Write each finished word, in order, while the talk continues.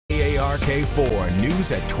KARK4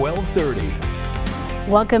 News at 12:30.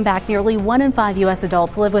 Welcome back. Nearly 1 in 5 U.S.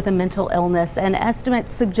 adults live with a mental illness, and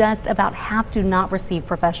estimates suggest about half do not receive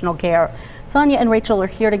professional care. Sonia and Rachel are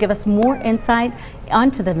here to give us more insight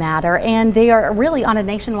onto the matter, and they are really on a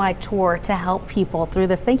nationwide tour to help people through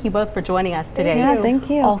this. Thank you both for joining us today. Yeah, thank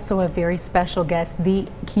you. Also a very special guest, the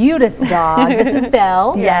cutest dog. This is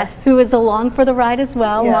Belle. Yes. Who is along for the ride as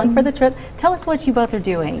well, Yes. along for the trip. Tell us what you both are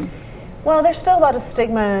doing. Well, there's still a lot of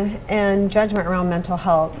stigma and judgment around mental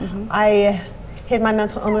health. I hid my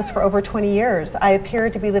mental illness for over 20 years. I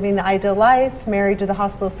appeared to be living the ideal life, married to the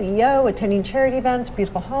hospital CEO, attending charity events,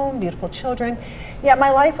 beautiful home, beautiful children. Yet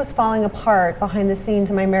my life was falling apart behind the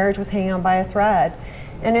scenes and my marriage was hanging on by a thread.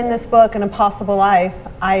 And in this book, An Impossible Life,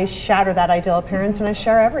 I shatter that ideal appearance and I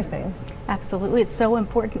share everything. Absolutely, it's so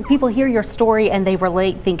important. People hear your story and they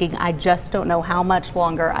relate, thinking, I just don't know how much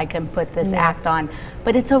longer I can put this act on.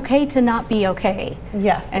 But it's okay to not be okay.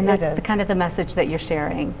 Yes, and that's it is. kind of the message that you're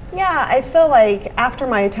sharing. Yeah, I feel like after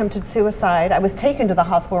my attempted suicide, I was taken to the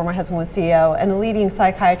hospital where my husband was CEO, and the leading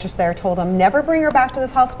psychiatrist there told him, never bring her back to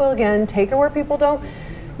this hospital again, take her where people don't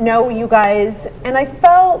know you guys. And I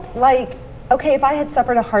felt like, okay, if I had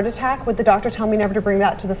suffered a heart attack, would the doctor tell me never to bring me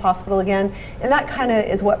back to this hospital again? And that kind of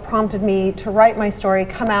is what prompted me to write my story,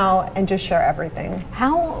 come out, and just share everything.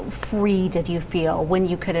 How free did you feel when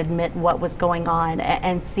you could admit what was going on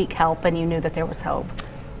and seek help and you knew that there was hope?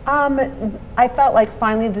 I felt like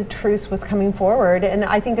finally the truth was coming forward, and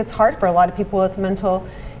I think it's hard for a lot of people with mental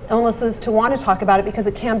illnesses to want to talk about it because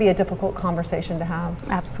it can be a difficult conversation to have.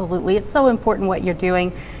 Absolutely, it's so important what you're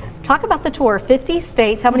doing. Talk about the tour, 50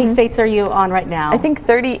 states. How many states are you on right now? I think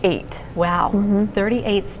 38. Wow,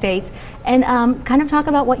 38 states. And kind of talk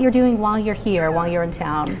about what you're doing while you're here, while you're in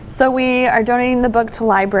town. So we are donating the book to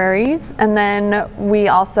libraries, and then we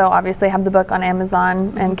also obviously have the book on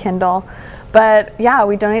Amazon and Kindle. But yeah,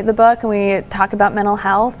 we donate the book and we talk about mental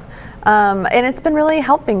health. And it's been really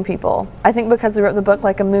helping people. I think because we wrote the book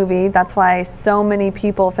like a movie, that's why so many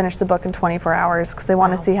people finish the book in 24 hours because they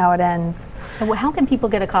want to see how it ends. How can people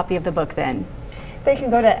get a copy of the book then? They can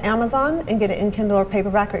go to Amazon and get it in Kindle or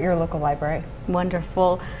paperback at your local library.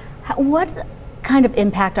 Wonderful. What kind of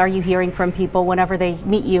impact are you hearing from people whenever they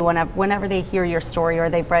meet you, whenever they hear your story or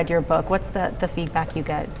they've read your book? What's the feedback you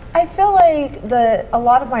get? I feel like a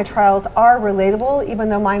lot of my trials are relatable, even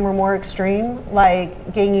though mine were more extreme,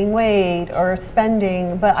 like gaining weight or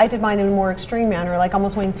spending, but I did mine in a more extreme manner, like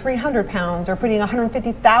almost weighing 300 pounds or putting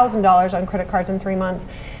 $150,000 on credit cards in 3 months.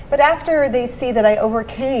 But after they see that I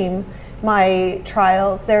overcame my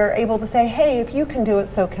trials, they're able to say, hey, if you can do it,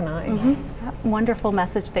 so can I. Wonderful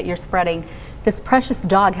message that you're spreading. This precious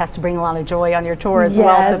dog has to bring a lot of joy on your tour as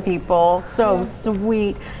well to people. So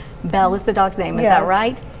sweet. Belle is the dog's name, is that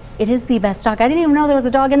right? It is the best dog. I didn't even know there was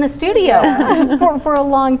a dog in the studio for a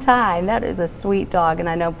long time. That is a sweet dog, and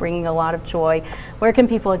I know bringing a lot of joy. Where can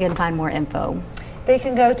people again find more info? They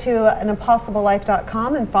can go to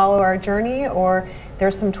animpossiblelife.com and follow our journey, or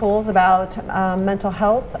there's some tools about mental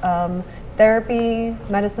health, therapy,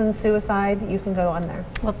 medicine, suicide. You can go on there.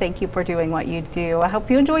 Well, thank you for doing what you do. I hope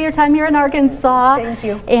you enjoy your time here in Arkansas. Thank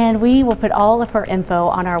you. And we will put all of her info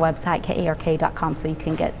on our website, KARK.com, so you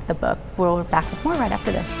can get the book. We'll be back with more right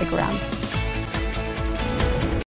after this. Stick around.